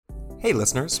Hey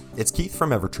listeners, it's Keith from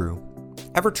Evertrue.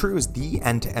 Evertrue is the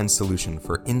end-to-end solution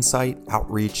for insight,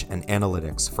 outreach, and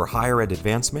analytics for higher ed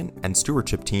advancement and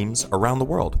stewardship teams around the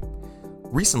world.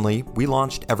 Recently, we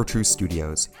launched Evertrue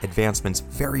Studios, Advancement's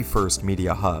very first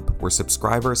media hub, where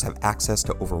subscribers have access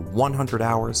to over 100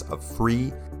 hours of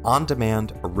free,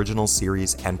 on-demand original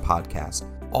series and podcasts,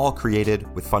 all created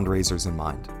with fundraisers in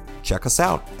mind. Check us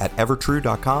out at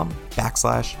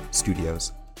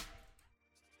evertrue.com/studios.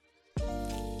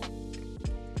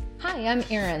 Hi, I'm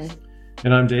Erin.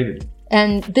 And I'm David.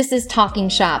 And this is Talking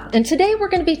Shop. And today we're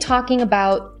going to be talking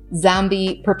about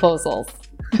zombie proposals.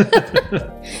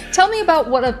 Tell me about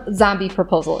what a zombie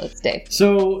proposal is, Dave.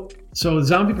 So a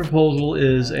zombie proposal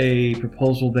is a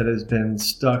proposal that has been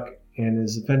stuck and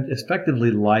is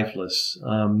effectively lifeless,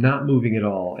 not moving at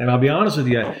all. And I'll be honest with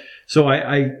you. So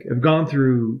I have gone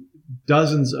through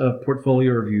dozens of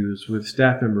portfolio reviews with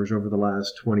staff members over the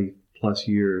last 20 plus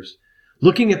years,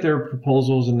 looking at their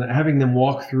proposals and having them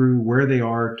walk through where they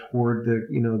are toward the,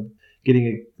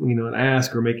 getting an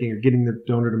ask or getting the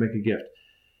donor to make a gift.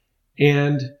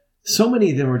 And so many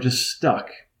of them are just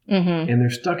stuck. Mm-hmm. And they're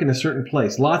stuck in a certain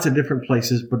place, lots of different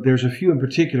places, but there's a few in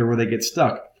particular where they get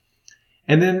stuck.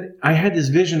 And then I had this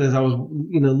vision as I was,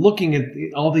 looking at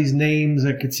all these names.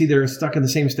 I could see they're stuck in the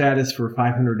same status for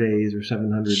 500 days or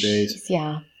 700 days.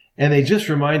 Yeah. And they just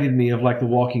reminded me of like The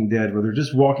Walking Dead, where they're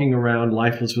just walking around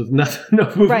lifeless with nothing, no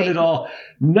movement at all.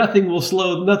 Nothing will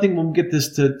get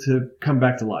this to come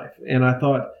back to life. And I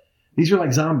thought, these are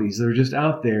like zombies. They're just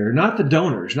out there. Not the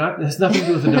donors. It has nothing to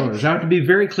do with the donors. I have to be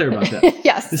very clear about that.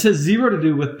 Yes. This has zero to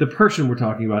do with the person we're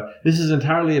talking about. This is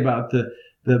entirely about the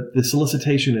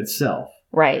solicitation itself.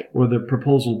 Right. Or the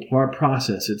proposal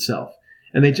process itself.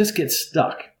 And they just get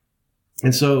stuck.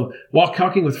 And so while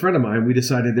talking with a friend of mine, we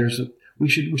decided we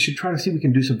should try to see if we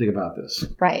can do something about this.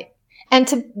 Right. And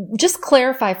to just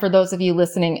clarify for those of you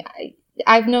listening,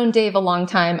 I've known Dave a long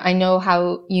time. I know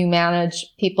how you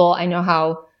manage people. I know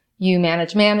how you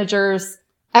manage managers.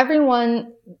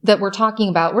 Everyone that we're talking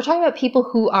about people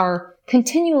who are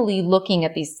continually looking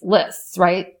at these lists,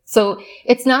 right? So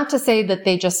it's not to say that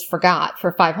they just forgot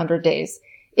for 500 days.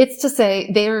 It's to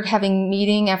say they're having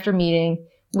meeting after meeting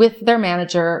with their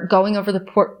manager, going over the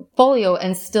portfolio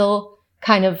and still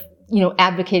kind of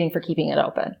advocating for keeping it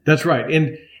open. That's right.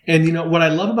 And what I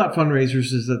love about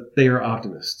fundraisers is that they are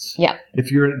optimists. Yeah.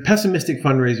 If you're a pessimistic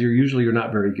fundraiser, usually you're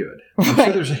not very good. I'm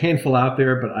sure there's a handful out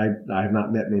there, but I have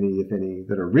not met many, if any,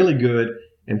 that are really good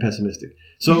and pessimistic.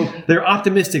 So they're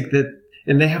optimistic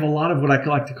and they have a lot of what I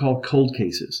like to call cold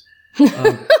cases.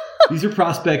 These are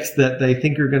prospects that they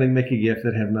think are going to make a gift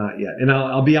that have not yet. And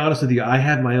I'll be honest with you, I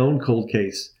have my own cold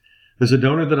case. There's a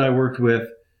donor that I worked with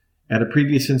at a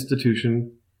previous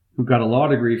institution who got a law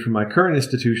degree from my current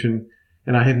institution,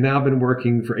 and I have now been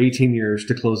working for 18 years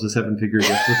to close the 7-figure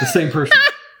gift with the same person.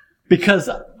 Because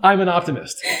I'm an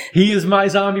optimist. He is my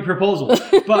zombie proposal.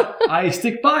 But I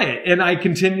stick by it, and I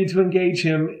continue to engage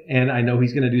him, and I know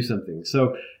he's going to do something.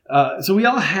 So we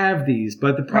all have these,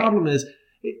 but the problem is,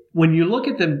 when you look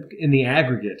at them in the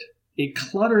aggregate, it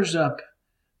clutters up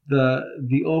the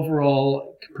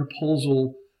overall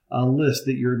proposal list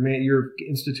that your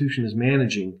institution is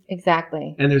managing.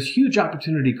 Exactly. And there's huge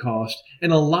opportunity cost.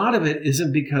 And a lot of it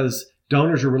isn't because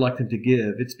donors are reluctant to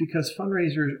give. It's because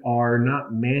fundraisers are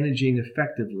not managing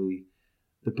effectively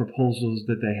the proposals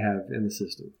that they have in the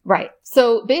system. Right.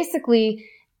 So basically,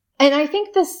 and I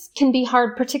think this can be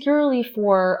hard, particularly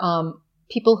for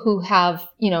people who have,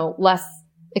 less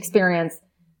experience.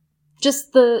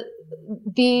 Just the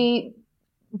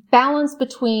balance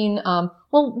between,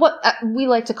 what we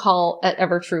like to call at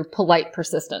Evertrue polite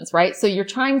persistence, right? So you're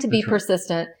trying to be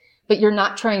persistent, but you're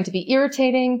not trying to be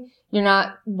irritating. You're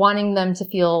not wanting them to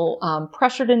feel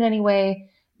pressured in any way.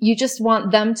 You just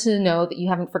want them to know that you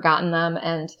haven't forgotten them,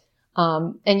 and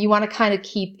you want to kind of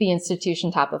keep the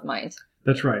institution top of mind.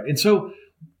 That's right. And so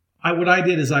what I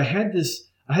did is I had this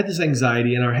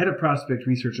anxiety, and our head of prospect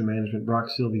research and management, Brock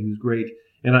Sylvie, who's great,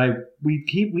 and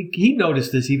he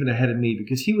noticed this even ahead of me,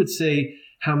 because he would say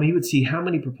he would see how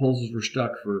many proposals were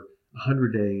stuck for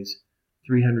 100 days,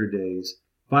 300 days,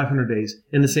 500 days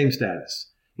in the same status.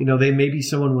 Maybe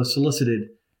someone was solicited,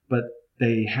 but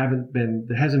it hasn't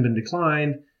been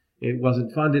declined. It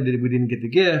wasn't funded. We didn't get the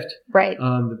gift. Right.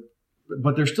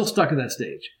 But they're still stuck in that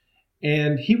stage.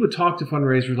 And he would talk to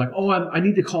fundraisers like, I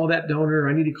need to call that donor.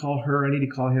 I need to call her. I need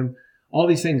to call him. All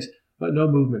these things, but no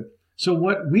movement. So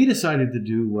what we decided to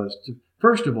do was to,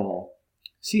 first of all,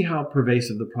 see how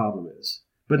pervasive the problem is.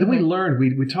 But then we learned,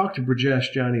 we talked to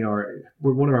Brajesh Jani,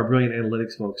 one of our brilliant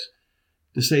analytics folks,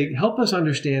 to say, help us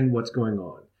understand what's going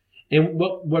on. And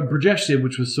what Brajesh did,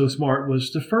 which was so smart, was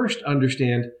to first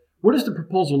understand what does the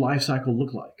proposal life cycle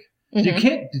look like? So you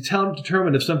can't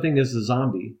determine if something is a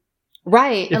zombie.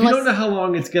 Right. If you don't know how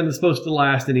long it's supposed to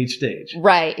last in each stage.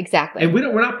 Right, exactly. And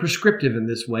we're not prescriptive in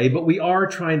this way, but we are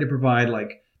trying to provide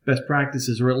like best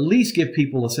practices, or at least give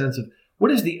people a sense of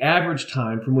what is the average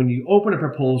time from when you open a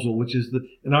proposal, which is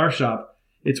in our shop,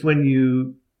 it's when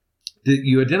you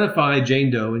identify Jane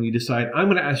Doe and you decide, I'm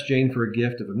going to ask Jane for a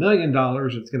gift of $1 million.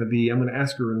 It's going to be, I'm going to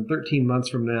ask her in 13 months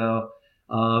from now.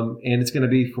 And it's going to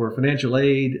be for financial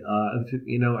aid.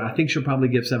 I think she'll probably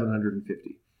give $750.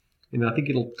 And I think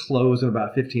it'll close in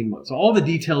about 15 months. So all the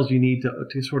details you need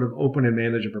to sort of open and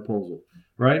manage a proposal,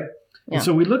 right? Yeah. And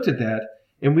so we looked at that,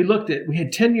 and we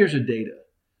had 10 years of data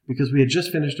because we had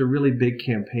just finished a really big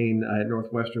campaign at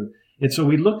Northwestern. And so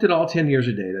we looked at all 10 years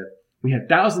of data. We had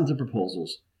thousands of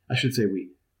proposals. I should say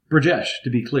Burjesh, to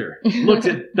be clear, looked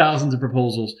at thousands of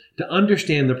proposals to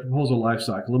understand the proposal life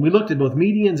cycle. And we looked at both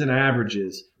medians and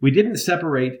averages. We didn't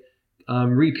separate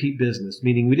repeat business,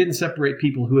 meaning we didn't separate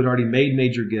people who had already made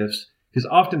major gifts, because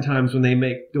oftentimes when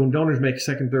donors make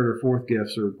second, third, or fourth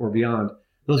gifts or beyond,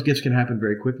 those gifts can happen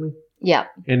very quickly. Yeah.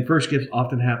 And first gifts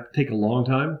often take a long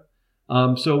time.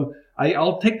 So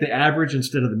I'll take the average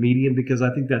instead of the median, because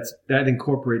I think that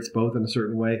incorporates both in a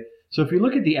certain way. So if you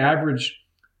look at the average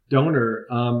donor,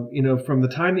 from the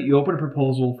time that you open a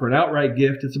proposal for an outright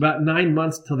gift, it's about 9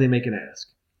 months till they make an ask.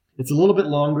 It's a little bit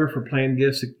longer for planned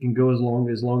gifts. It can go as long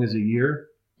as a year.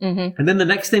 Mm-hmm. And then the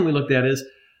next thing we looked at is,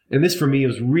 and this for me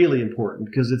is really important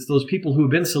because it's those people who have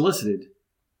been solicited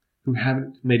who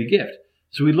haven't made a gift.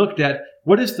 So we looked at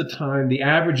what is the time, the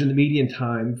average and the median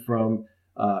time from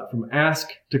ask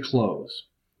to close.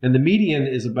 And the median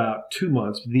is about 2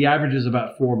 months, but the average is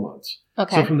about 4 months.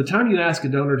 Okay. So from the time you ask a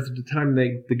donor to the time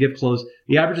the gift close,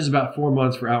 the average is about 4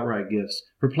 months for outright gifts.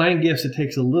 For planned gifts, it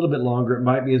takes a little bit longer. It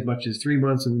might be as much as 3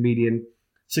 months in the median,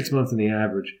 6 months in the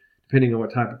average, depending on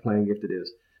what type of planned gift it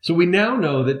is. So we now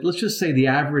know that, let's just say the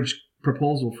average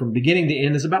proposal from beginning to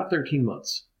end is about 13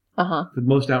 months for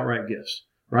most outright gifts,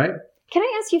 right? Can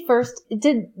I ask you first,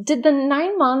 did the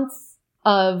 9 months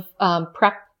of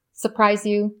prep surprise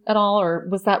you at all, or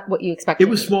was that what you expected? It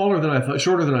was shorter than I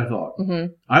thought.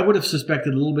 Mm-hmm. I would have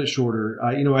suspected a little bit shorter.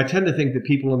 I tend to think that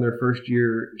people in their first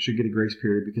year should get a grace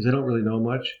period because they don't really know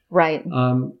much. Right.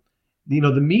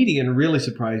 The median really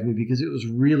surprised me because it was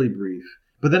really brief.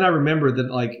 But then I remember that,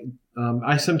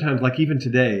 I sometimes, even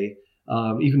today,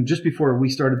 even just before we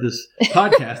started this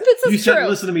podcast, you said,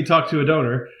 listen to me talk to a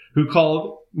donor who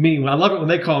called me. I love it when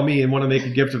they call me and want to make a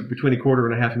gift of between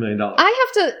 $250,000 and $500,000. I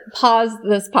have to pause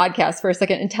this podcast for a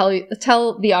second and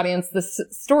tell the audience this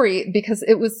story because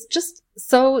it was just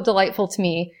so delightful to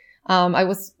me. I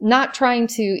was not trying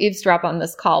to eavesdrop on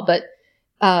this call, but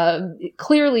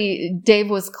clearly Dave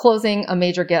was closing a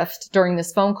major gift during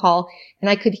this phone call, and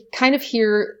I could kind of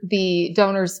hear the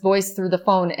donor's voice through the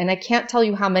phone. And I can't tell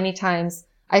you how many times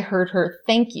I heard her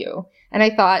thank you. And I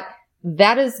thought,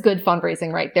 that is good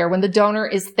fundraising right there, when the donor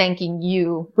is thanking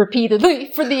you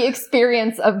repeatedly for the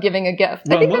experience of giving a gift.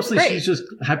 Well, mostly she's just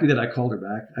happy that I called her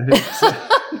back. I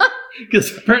think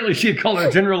because apparently she had called her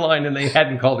general line and they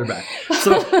hadn't called her back.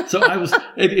 So I was.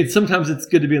 Sometimes it's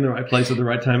good to be in the right place at the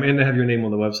right time and to have your name on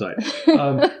the website.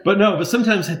 But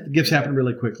sometimes gifts happen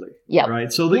really quickly. Yeah.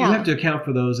 Right. So you have to account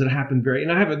for those that happen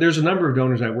there's a number of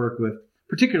donors I work with,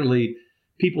 particularly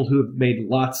people who have made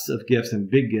lots of gifts and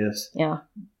big gifts. Yeah.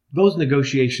 Those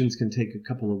negotiations can take a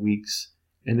couple of weeks,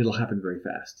 and it'll happen very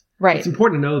fast. Right. It's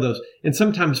important to know those. And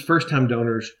sometimes first-time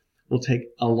donors will take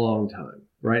a long time,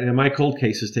 right? And my cold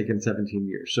case has taken 17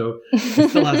 years, so it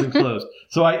still hasn't closed.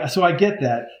 So I get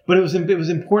that. But it was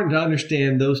important to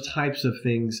understand those types of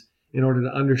things in order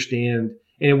to understand.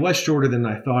 And it was shorter than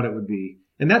I thought it would be.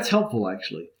 And that's helpful,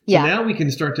 actually. So now we can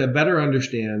start to better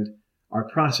understand our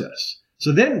process.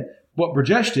 So then what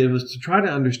Burjesh did was to try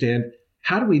to understand,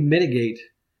 how do we mitigate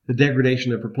the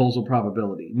degradation of proposal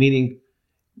probability? Meaning,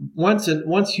 once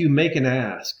you make an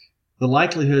ask, the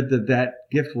likelihood that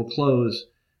gift will close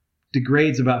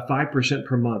degrades about 5%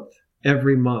 per month,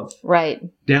 every month. Right.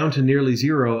 Down to nearly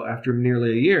zero after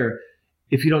nearly a year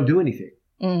if you don't do anything.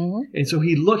 Mm-hmm. And so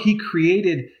he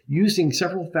created, using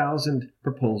several thousand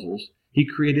proposals, he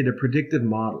created a predictive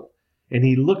model. And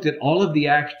he looked at all of the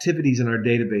activities in our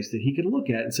database that he could look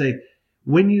at and say,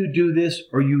 when you do this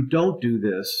or you don't do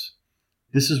this,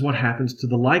 this is what happens to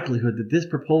the likelihood that this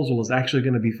proposal is actually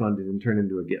going to be funded and turned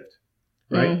into a gift,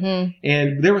 right? Mm-hmm.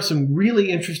 And there were some really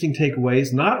interesting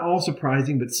takeaways, not all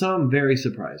surprising, but some very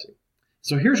surprising.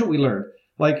 So here's what we learned.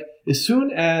 As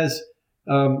soon as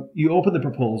you open the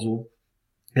proposal,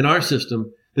 in our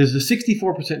system, there's a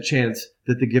 64% chance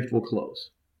that the gift will close.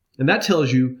 And that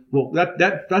tells you, well,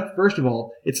 that first of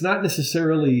all, it's not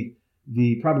necessarily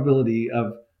the probability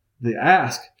of the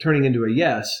ask turning into a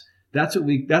yes, that's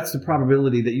the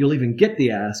probability that you'll even get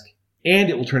the ask and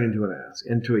it will turn into an ask,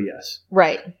 into a yes.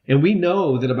 Right. And we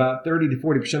know that about 30 to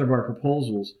 40% of our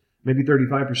proposals, maybe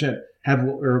 35%, have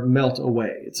or melt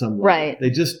away at some level. Right. They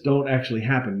just don't actually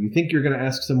happen. You think you're going to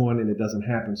ask someone and it doesn't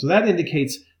happen. So that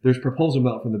indicates there's proposal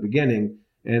melt from the beginning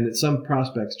and that some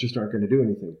prospects just aren't going to do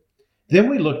anything. Then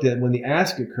we looked at when the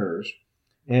ask occurs,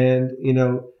 and,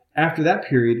 after that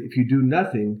period, if you do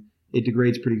nothing, it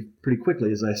degrades pretty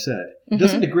quickly, as I said. It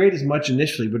doesn't degrade as much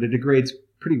initially, but it degrades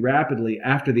pretty rapidly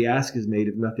after the ask is made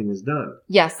if nothing is done.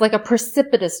 Yes, like a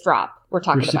precipitous drop we're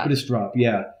talking about. Precipitous drop,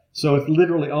 yeah. So it's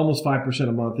literally almost 5%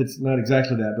 a month. It's not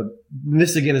exactly that, but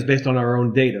this, again, is based on our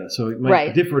own data. So it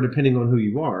might differ depending on who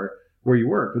you are, where you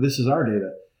work, but this is our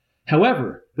data.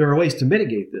 However, there are ways to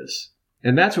mitigate this.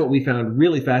 And that's what we found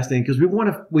really fascinating, because we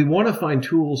want to find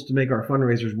tools to make our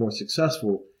fundraisers more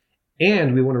successful,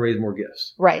 and we want to raise more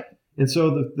gifts. Right. And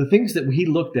so the things that we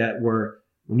looked at were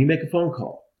when you make a phone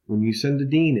call, when you send a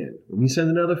dean in, when you send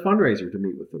another fundraiser to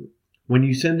meet with them, when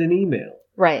you send an email.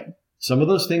 Right. Some of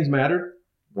those things mattered.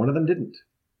 One of them didn't.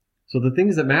 So the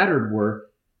things that mattered were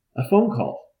a phone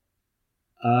call,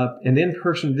 an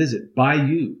in-person visit by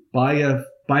you, by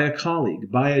a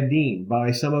colleague, by a dean,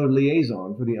 by some other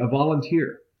liaison, a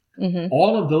volunteer. Mm-hmm.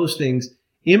 All of those things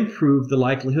improve the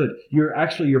likelihood.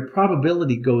 Your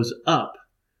probability goes up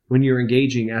when you're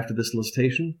engaging after the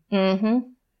solicitation, and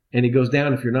it goes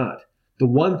down if you're not. The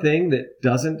one thing that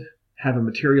doesn't have a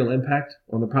material impact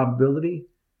on the probability,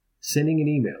 sending an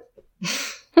email.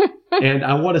 And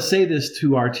I want to say this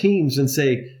to our teams and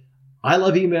say, I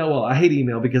love email. Well, I hate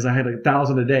email because I had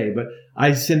 1,000 a day, but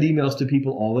I send emails to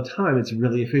people all the time. It's a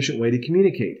really efficient way to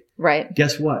communicate. Right.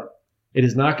 Guess what? It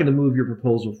is not going to move your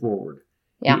proposal forward.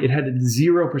 Yeah. It had a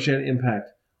 0%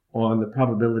 impact on the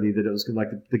probability that it was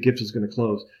the gift was going to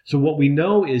close. So what we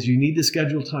know is you need to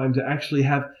schedule time to actually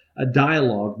have a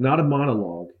dialogue, not a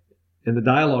monologue. And the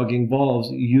dialogue involves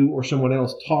you or someone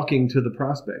else talking to the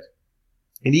prospect.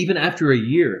 And even after a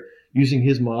year, using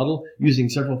his model, using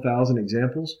several thousand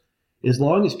examples, as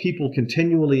long as people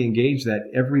continually engage that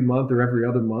every month or every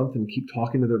other month and keep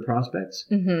talking to their prospects,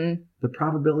 the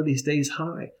probability stays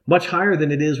high, much higher than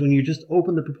it is when you just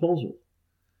open the proposal.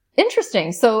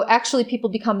 Interesting. So actually people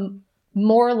become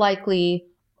more likely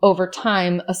over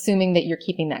time, assuming that you're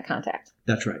keeping that contact.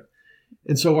 That's right.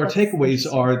 And so our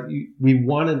takeaways are we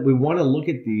want to look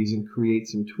at these and create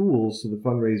some tools so the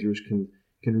fundraisers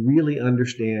can really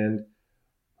understand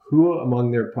who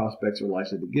among their prospects are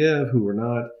likely to give, who are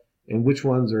not, and which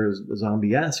ones are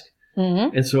zombie-esque.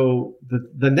 Mm-hmm. And so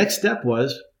the next step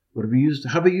was,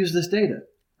 how do we use this data?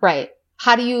 Right.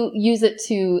 How do you use it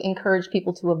to encourage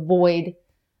people to avoid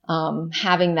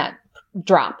having that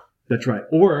drop? That's right.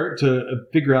 Or to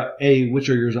figure out, which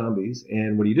are your zombies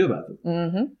and what do you do about them?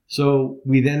 Mm-hmm. So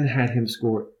we then had him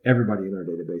score everybody in our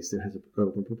database that has an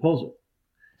open proposal,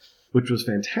 which was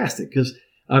fantastic because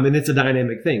and it's a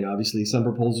dynamic thing. Obviously, some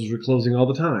proposals are closing all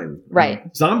the time.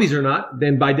 Right. Zombies are not.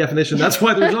 Then by definition, that's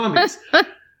why they're zombies.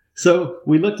 So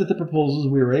we looked at the proposals.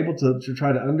 We were able to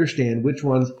try to understand which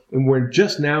ones. And we're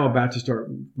just now about to start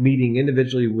meeting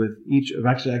individually with each of,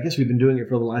 actually, I guess we've been doing it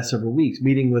for the last several weeks,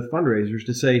 meeting with fundraisers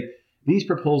to say, these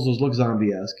proposals look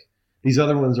zombie-esque. These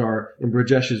other ones are, in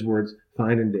Brajesh's words,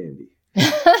 fine and dandy.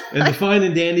 And the fine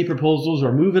and dandy proposals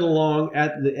are moving along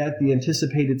at the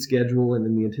anticipated schedule and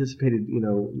in the anticipated,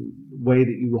 way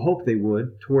that you hope they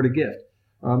would toward a gift,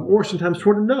 or sometimes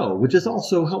toward a no, which is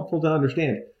also helpful to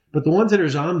understand. But the ones that are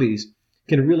zombies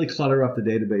can really clutter up the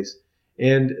database.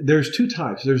 And there's two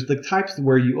types. There's the types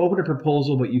where you open a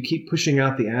proposal, but you keep pushing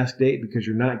out the ask date because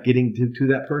you're not getting to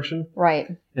that person. Right.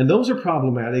 And those are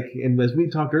problematic. And as we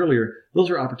talked earlier, those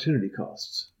are opportunity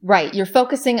costs. Right. You're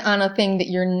focusing on a thing that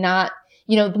you're not,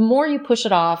 the more you push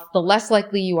it off, the less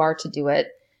likely you are to do it.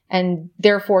 And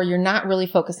therefore, you're not really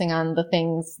focusing on the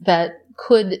things that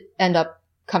could end up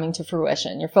coming to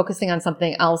fruition. You're focusing on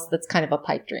something else that's kind of a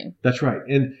pipe dream. That's right.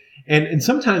 And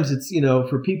sometimes it's,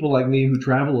 for people like me who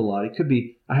travel a lot, it could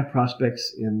be, I have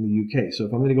prospects in the UK. So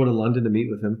if I'm going to go to London to meet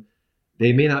with them,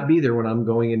 they may not be there when I'm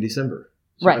going in December.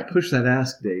 So right. I push that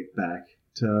ask date back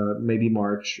to maybe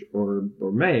March or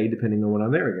May, depending on when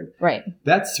I'm there again. Right.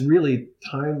 That's really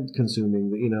time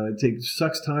consuming. It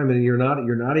sucks time and you're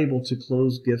not able to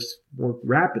close gifts more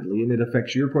rapidly, and it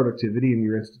affects your productivity and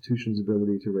your institution's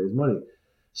ability to raise money.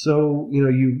 So,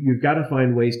 you've got to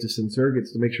find ways to send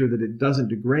surrogates to make sure that it doesn't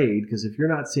degrade, because if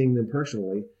you're not seeing them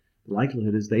personally, the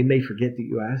likelihood is they may forget that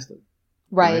you asked them.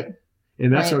 Right.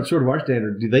 And that's sort of our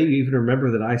standard. Do they even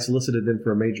remember that I solicited them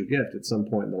for a major gift at some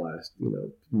point in the last,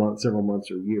 several months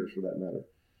or years for that matter?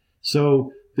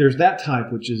 So there's that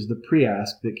type, which is the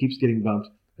pre-ask that keeps getting bumped.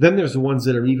 Then there's the ones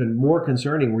that are even more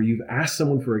concerning, where you've asked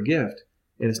someone for a gift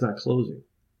and it's not closing.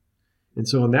 And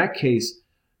so in that case,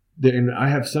 and I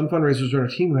have some fundraisers on our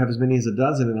team who have as many as a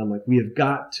dozen, and I'm like, we have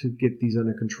got to get these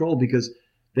under control, because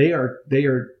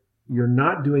you're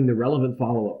not doing the relevant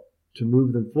follow-up to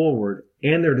move them forward,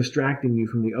 and they're distracting you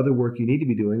from the other work you need to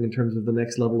be doing in terms of the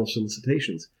next level of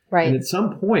solicitations. Right. And at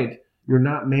some point, you're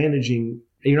not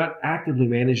actively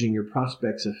managing your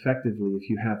prospects effectively if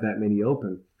you have that many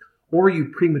open, or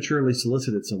you prematurely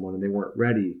solicited someone and they weren't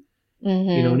ready.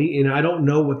 Mm-hmm. And I don't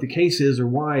know what the case is or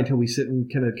why until we sit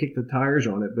and kind of kick the tires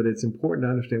on it, but it's important to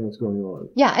understand what's going on.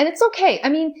 Yeah. And it's okay. I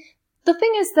mean, the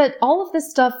thing is that all of this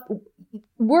stuff,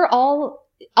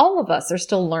 all of us are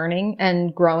still learning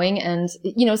and growing. And,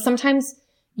 sometimes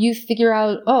you figure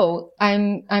out, oh,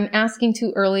 I'm asking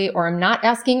too early, or I'm not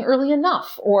asking early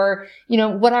enough, or,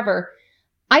 whatever.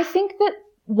 I think that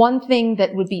one thing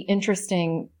that would be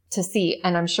interesting to see,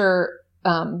 and I'm sure,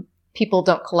 people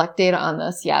don't collect data on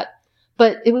this yet,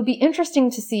 but it would be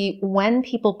interesting to see when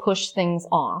people push things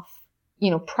off,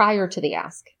 prior to the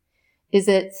ask. Is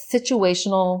it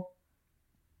situational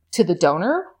to the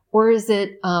donor, or is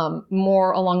it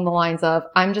more along the lines of,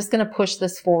 I'm just going to push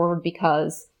this forward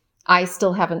because I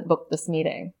still haven't booked this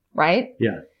meeting, right?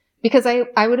 Yeah. Because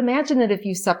I would imagine that if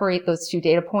you separate those two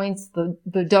data points,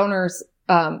 the donor's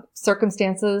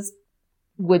circumstances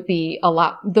would be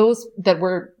those that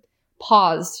were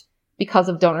paused because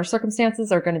of donor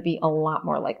circumstances are going to be a lot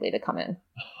more likely to come in.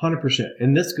 100%.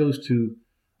 And this goes to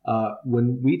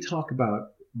when we talk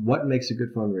about what makes a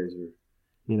good fundraiser,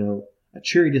 a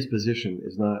cheery disposition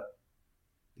is not,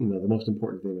 the most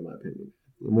important thing in my opinion.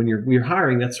 When you're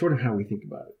hiring, that's sort of how we think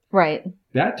about it. Right.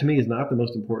 That to me is not the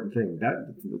most important thing.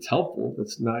 It's helpful.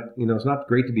 It's not, it's not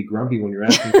great to be grumpy when you're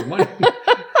asking for money.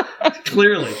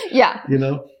 Clearly. Yeah.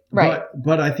 Right.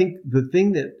 But I think the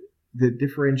thing that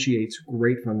differentiates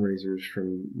great fundraisers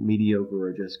from mediocre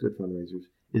or just good fundraisers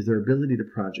is their ability to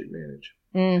project manage.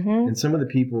 Mm-hmm. And some of the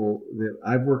people that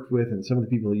I've worked with, and some of the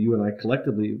people that you and I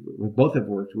collectively both have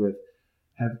worked with,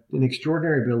 have an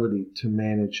extraordinary ability to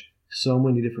manage so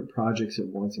many different projects at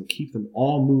once and keep them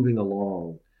all moving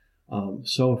along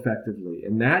so effectively.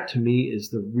 And that to me is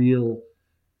the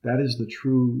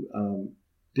true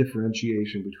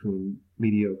differentiation between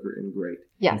mediocre and great.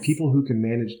 Yes. And people who can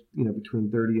manage,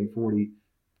 between 30 and 40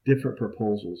 different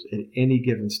proposals at any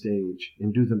given stage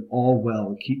and do them all well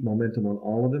and keep momentum on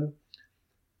all of them,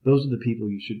 those are the people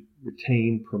you should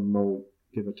retain, promote,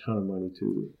 give a ton of money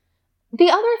to. The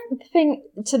other thing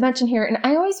to mention here, and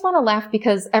I always want to laugh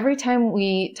because every time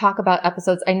we talk about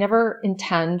episodes, I never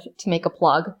intend to make a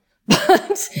plug,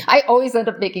 but I always end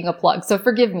up making a plug. So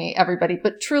forgive me, everybody,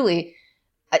 but truly,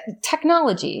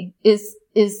 technology is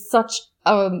such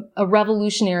a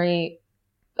revolutionary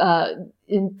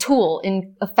tool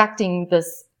in affecting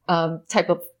this type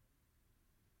of.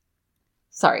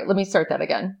 Sorry, let me start that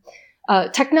again.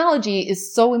 Technology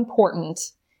is so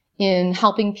important in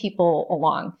helping people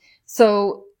along.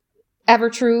 So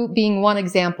Evertrue being one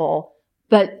example,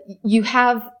 but you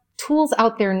have tools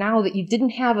out there now that you didn't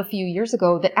have a few years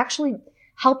ago that actually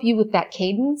help you with that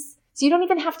cadence. So you don't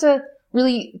even have to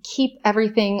really keep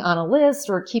everything on a list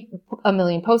or keep a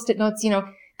million Post-it notes,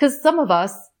 because some of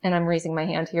us, and I'm raising my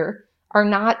hand here, are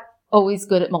not always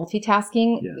good at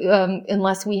multitasking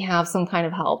unless we have some kind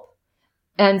of help.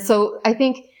 And so I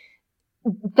think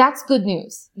that's good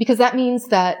news because that means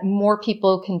that more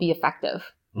people can be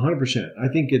effective. 100%. I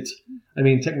think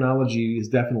technology has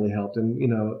definitely helped. And,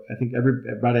 I think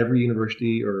about every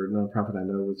university or nonprofit I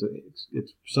know is at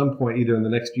some point, either in the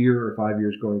next year or 5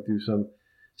 years, going through some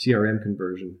CRM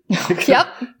conversion. Yep.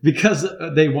 Because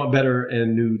they want better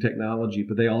and new technology,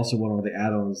 but they also want all the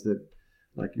add-ons that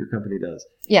like your company does.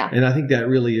 Yeah. And I think that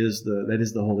really is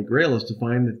the holy grail, is to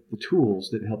find the tools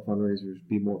that help fundraisers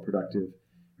be more productive,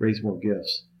 raise more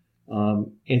gifts.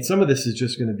 And some of this is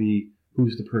just going to be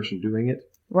who's the person doing it.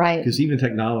 Right. Because even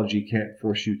technology can't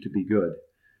force you to be good.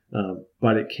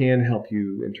 But it can help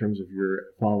you in terms of your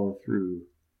follow through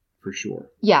for sure.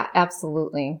 Yeah,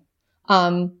 absolutely.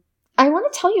 I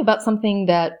want to tell you about something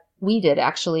that we did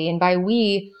actually. And by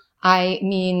we, I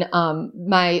mean,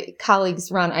 my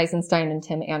colleagues, Ron Eisenstein and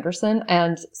Tim Anderson,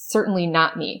 and certainly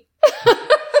not me.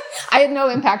 I had no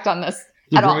impact on this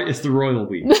at all. It's the royal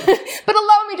we. But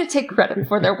allow me to take credit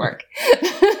for their work.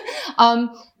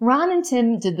 Ron and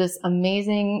Tim did this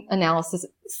amazing analysis,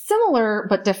 similar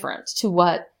but different to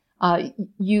what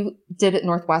you did at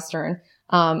Northwestern.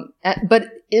 But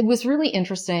it was really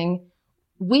interesting.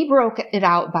 We broke it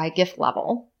out by gift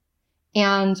level,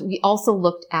 and we also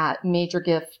looked at major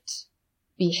gift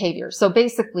behavior. So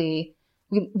basically,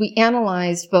 we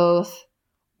analyzed both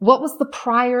what was the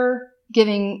prior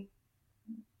giving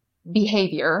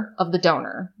behavior of the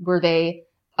donor. Were they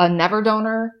a never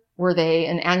donor? Were they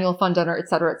an annual fund donor, et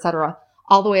cetera,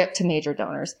 all the way up to major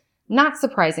donors? Not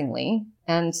surprisingly,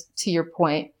 and to your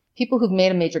point, people who've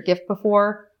made a major gift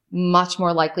before, much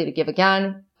more likely to give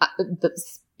again. The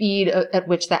speed at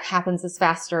which that happens is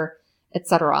faster, et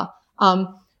cetera.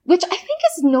 Which I think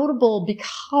is notable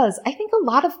because I think a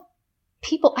lot of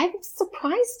people, I'm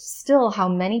surprised still how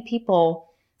many people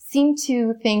seem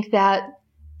to think that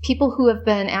people who have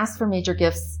been asked for major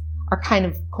gifts are kind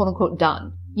of quote unquote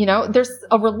done. You know, there's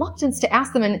a reluctance to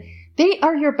ask them, and they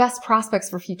are your best prospects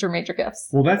for future major gifts.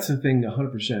 Well, that's the thing,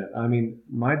 100%. I mean,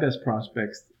 my best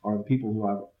prospects are the people who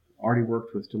I've already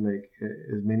worked with to make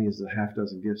as many as a half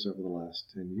dozen gifts over the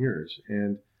last 10 years.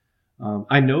 And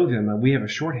I know them. We have a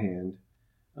shorthand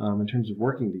in terms of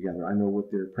working together. I know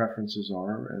what their preferences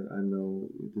are. And I know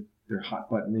their hot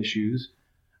button issues.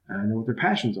 And I know what their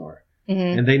passions are.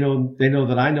 Mm-hmm. And they know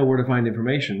that I know where to find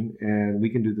information, and we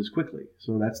can do this quickly.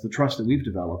 So that's the trust that we've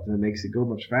developed, and it makes it go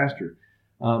much faster.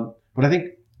 But I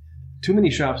think too many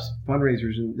shops,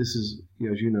 fundraisers, and this is,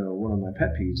 as you know, one of my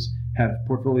pet peeves, have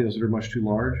portfolios that are much too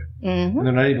large, mm-hmm. and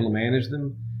they're not able to manage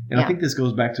them. And I think this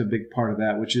goes back to a big part of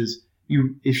that, which is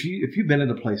if you've been at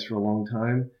a place for a long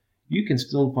time, you can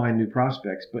still find new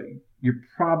prospects, but you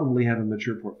probably have a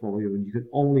mature portfolio, and you can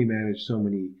only manage so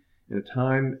many at a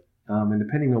time. And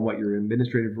depending on what your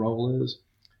administrative role is,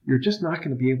 you're just not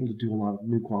going to be able to do a lot of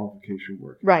new qualification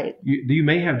work. Right. You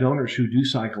may have donors who do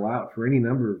cycle out for any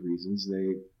number of reasons.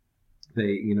 They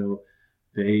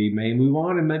may move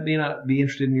on and may not be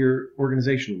interested in your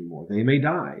organization anymore. They may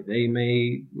die. They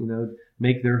may,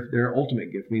 make their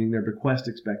ultimate gift, meaning their bequest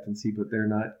expectancy, but they're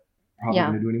not probably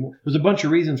going to do anymore. There's a bunch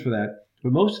of reasons for that,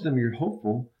 but most of them you're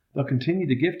hopeful they'll continue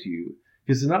to give to you,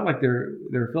 because it's not like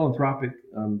their philanthropic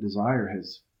desire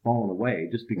has fallen away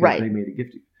just because they made a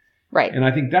gift to you. Right. And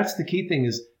I think that's the key thing,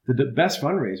 is the best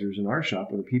fundraisers in our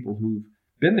shop are the people who've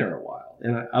been there a while.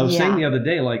 And I was saying the other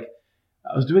day, like,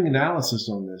 I was doing analysis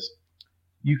on this.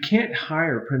 You can't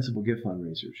hire principal gift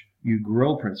fundraisers. You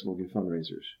grow principal gift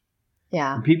fundraisers.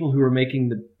 Yeah. And people who are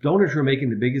donors who are making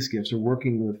the biggest gifts are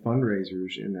working with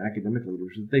fundraisers and academic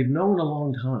leaders that they've known a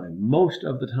long time, most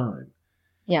of the time.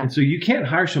 Yeah. And so you can't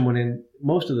hire someone in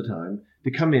most of the time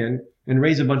to come in and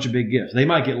raise a bunch of big gifts. They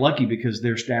might get lucky because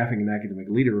they're staffing an academic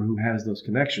leader who has those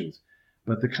connections.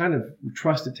 But the kind of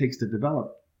trust it takes to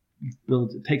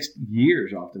build, it takes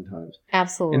years oftentimes.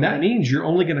 Absolutely. And that means you're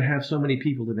only going to have so many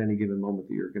people at any given moment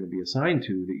that you're going to be assigned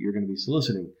to, that you're going to be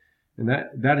soliciting. And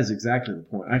that is exactly the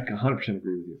point. I 100%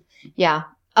 agree with you. Yeah.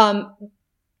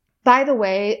 By the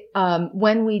way,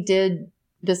 when we did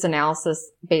this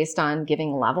analysis based on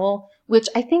giving level, which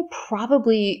I think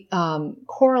probably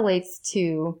correlates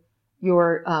to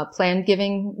your planned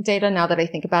giving data, now that I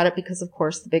think about it, because of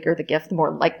course the bigger the gift, the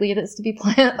more likely it is to be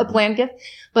a planned gift.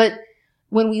 But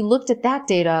when we looked at that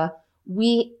data,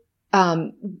 we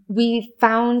found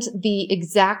the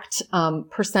exact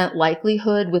percent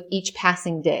likelihood with each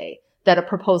passing day that a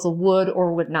proposal would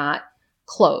or would not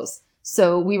close.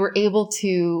 So we were able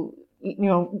to,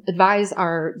 advise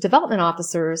our development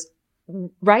officers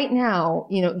right now,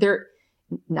 they're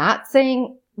not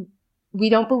saying we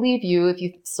don't believe you if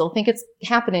you still think it's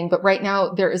happening, but right now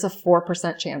there is a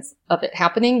 4% chance of it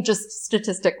happening, just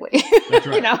statistically. That's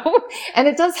right. And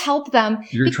it does help them.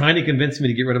 You're trying to convince me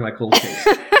to get rid of my cold case,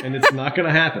 and it's not going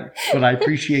to happen, but I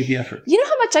appreciate the effort. You know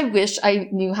how much I wish I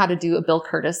knew how to do a Bill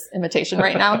Curtis imitation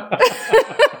right now?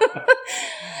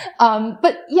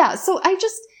 But yeah, so I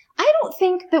don't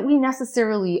think that we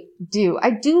necessarily do.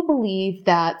 I do believe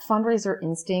that fundraiser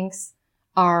instincts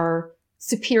are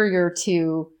superior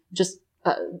to just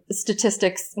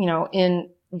statistics, in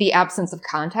the absence of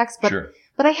context. But, sure.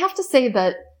 But I have to say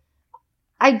that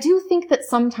I do think that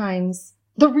sometimes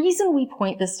the reason we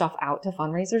point this stuff out to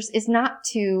fundraisers is not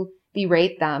to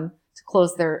berate them to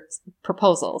close their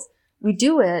proposals. We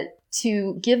do it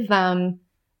to give them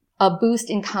a boost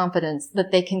in confidence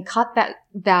that they can cut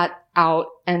that out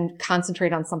and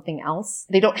concentrate on something else.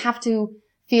 They don't have to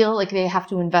feel like they have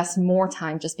to invest more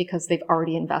time just because they've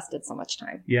already invested so much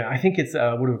time. Yeah, I think it's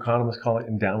what do economists call it?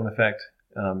 Endowment effect.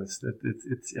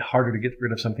 It's harder to get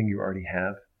rid of something you already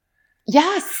have.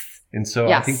 Yes. And so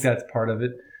yes. I think that's part of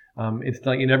it. It's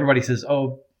like, everybody says,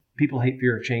 oh, people hate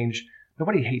fear of change.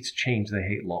 Nobody hates change. They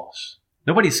hate loss.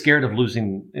 Nobody's scared of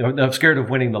losing, scared of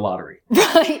winning the lottery.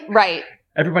 Right.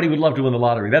 Everybody would love to win the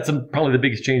lottery. That's probably the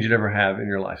biggest change you'd ever have in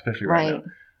your life, especially right now.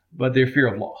 But their fear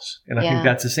of loss. And I think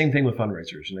that's the same thing with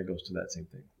fundraisers, and it goes to that same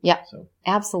thing. Yeah,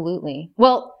 absolutely.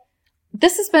 Well,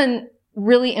 this has been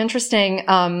really interesting.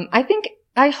 I think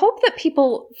I hope that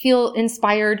people feel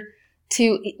inspired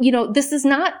to, this is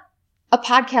not a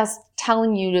podcast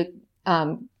telling you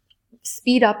to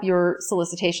speed up your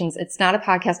solicitations. It's not a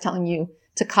podcast telling you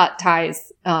to cut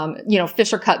ties,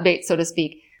 fish or cut bait, so to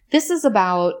speak. This is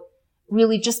about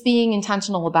really just being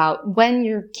intentional about when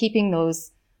you're keeping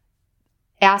those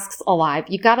asks alive.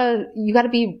 You gotta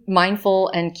be mindful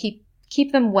and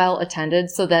keep them well attended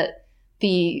so that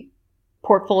the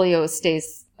portfolio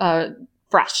stays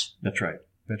fresh. That's right.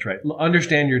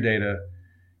 Understand your data.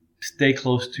 Stay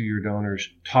close to your donors.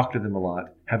 Talk to them a lot.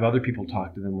 Have other people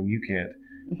talk to them when you can't.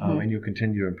 And you'll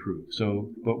continue to improve. So,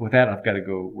 but with that, I've got to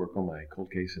go work on my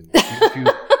cold case and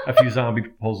a few zombie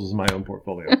proposals in my own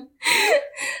portfolio.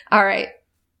 All right.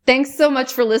 Thanks so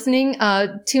much for listening.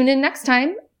 Tune in next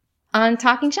time on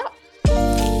Talking Shop.